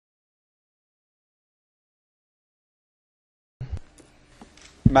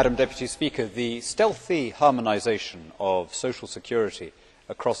Madam President, the stealthy harmonisation of social security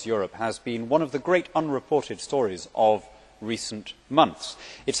across Europe has been one of the great unreported stories of recent months.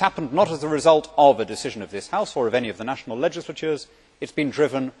 It has happened not as a result of a decision of this House or of any of the national legislatures. It has been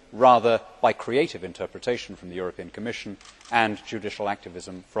driven rather by creative interpretation from the European Commission and judicial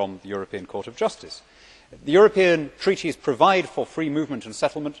activism from the European Court of Justice. The European treaties provide for free movement and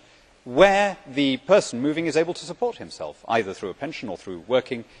settlement where the person moving is able to support himself, either through a pension or through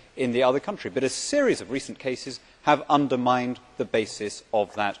working in the other country. But a series of recent cases have undermined the basis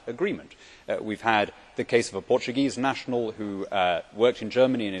of that agreement. We have had the case of a Portuguese national who worked in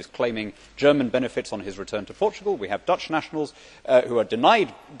Germany and is claiming German benefits on his return to Portugal. We have Dutch nationals who are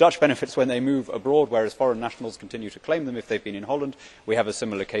denied Dutch benefits when they move abroad, whereas foreign nationals continue to claim them if they have been in Holland. We have a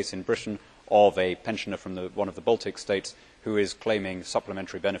similar case in Britain of a pensioner from one of the Baltic states who is claiming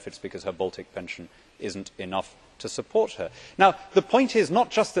supplementary benefits because her Baltic pension is not enough to support her. Now, the point is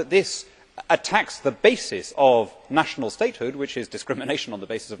not just that this attacks the basis of national statehood, which is discrimination on the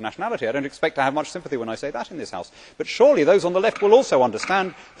basis of nationality. I do not expect to have much sympathy when I say that in this House. But surely those on the left will also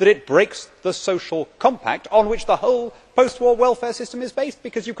understand that it breaks the social compact on which the whole post-war welfare system is based,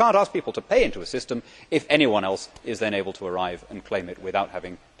 because you cannot ask people to pay into a system if anyone else is then able to arrive and claim it without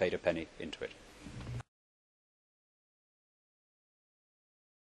having paid a penny into it.